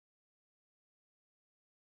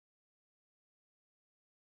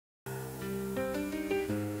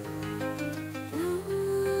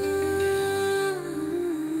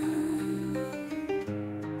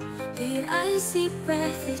icy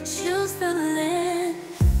breath, it chills the land.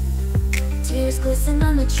 Tears glisten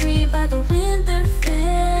on the tree by the winter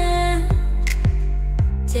fan.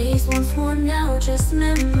 Days once worn, now just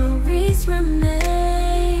memories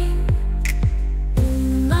remain.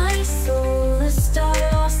 In my soul, a star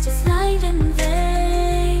lost its light in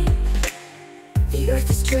vain. The earth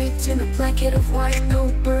is draped in a blanket of white. No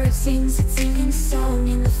bird sings its evening song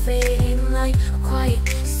in the fading light. A quiet,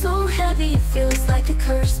 so heavy it feels like a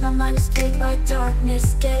curse. My mind is plagued by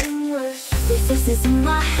darkness, getting worse. Voices in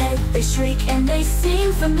my head, they shriek and they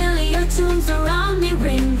sing. Familiar tunes around me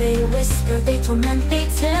ring. They whisper, they torment, they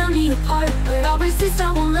tear me apart. But I'll resist,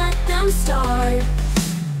 I won't let them start.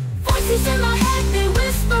 Voices in my head, they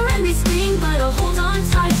whisper and they scream. But I'll hold on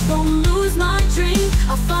tight, won't lose my dream.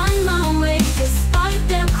 I'll find my way despite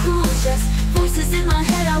their cruel jest. Voices in my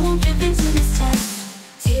head, I won't give in to this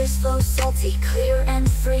test. Tears flow salty, clear and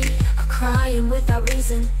free. A crying without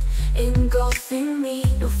reason, engulfing me.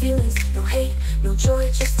 No feelings, no hate, no joy,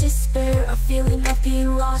 just despair. A feeling of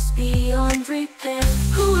being lost beyond repair.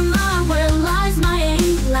 Who am I? Where lies my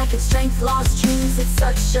aim? Lacking strength, lost dreams, it's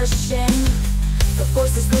such a shame. The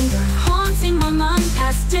voices linger, haunting my mind.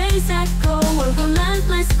 Past days echo, a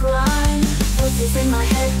relentless grind. Voices in my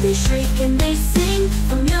head, they shriek and they sing.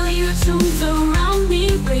 Familiar tunes around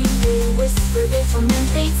me ring. They whisper, they torment,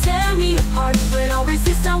 they tear me apart. But I'll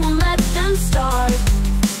resist, I won't let them start.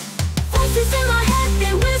 Voices in my head,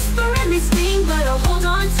 they whisper and they scream. But I'll hold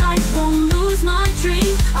on tight, won't lose my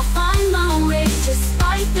dream. I'll find my way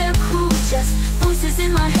despite their cruel jest. Voices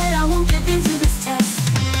in my head, I won't give in to this test.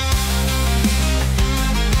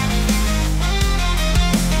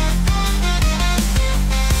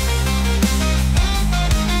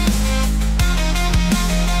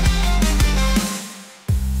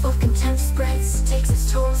 Of contempt spreads, takes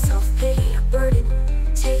its toll. Self-pity, a burden,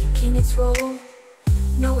 taking its role.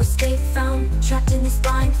 No escape found, trapped in this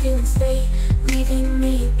bind. Feelings fade, leaving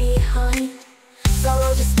me behind.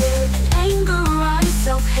 Sorrow, despair, and anger rise.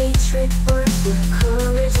 Self-hatred burns where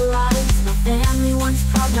courage lies. My family once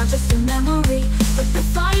proud, not just a memory, but the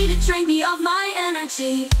fight, it drained me of my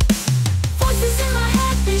energy. Voices in my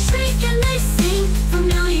head, they shriek and they sing.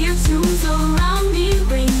 Familiar tunes around me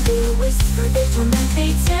ring. They whisper, they torment,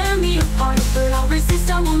 they tear me apart. But I'll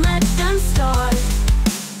resist, I won't let them start.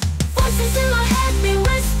 Voices in my head, they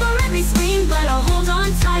whisper and they scream. But I'll hold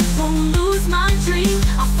on tight, won't lose my dream.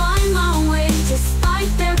 I'll find my way despite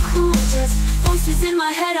their cruel jest. Voices in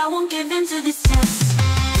my head, I won't give in to this test.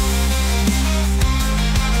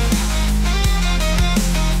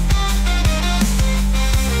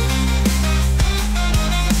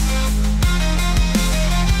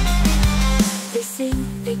 They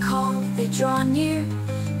sing, they call, they draw near.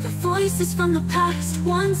 The voices from the past,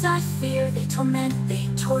 ones I fear. They torment, they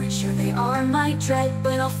torture, they are my dread.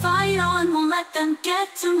 But I'll fight on, won't let them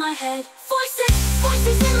get to my head.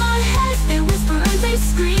 Voices in my head, they whisper and they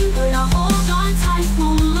scream. But I'll hold on tight,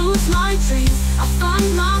 won't lose my dreams. I'll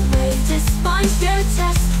find my way despite their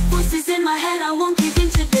tests. Voices in my head, I won't give in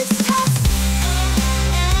to this test.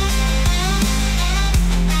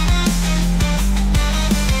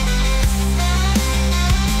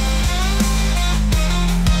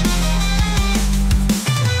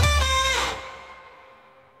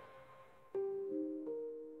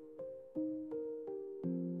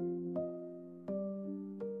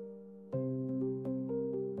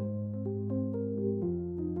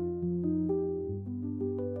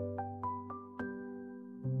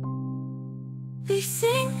 They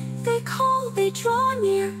sing, they call, they draw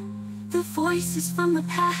near. The voices from the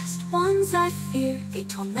past, ones I fear. They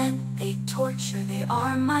torment, they torture, they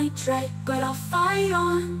are my dread. But I'll fight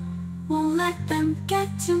on, won't let them get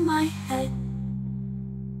to my head.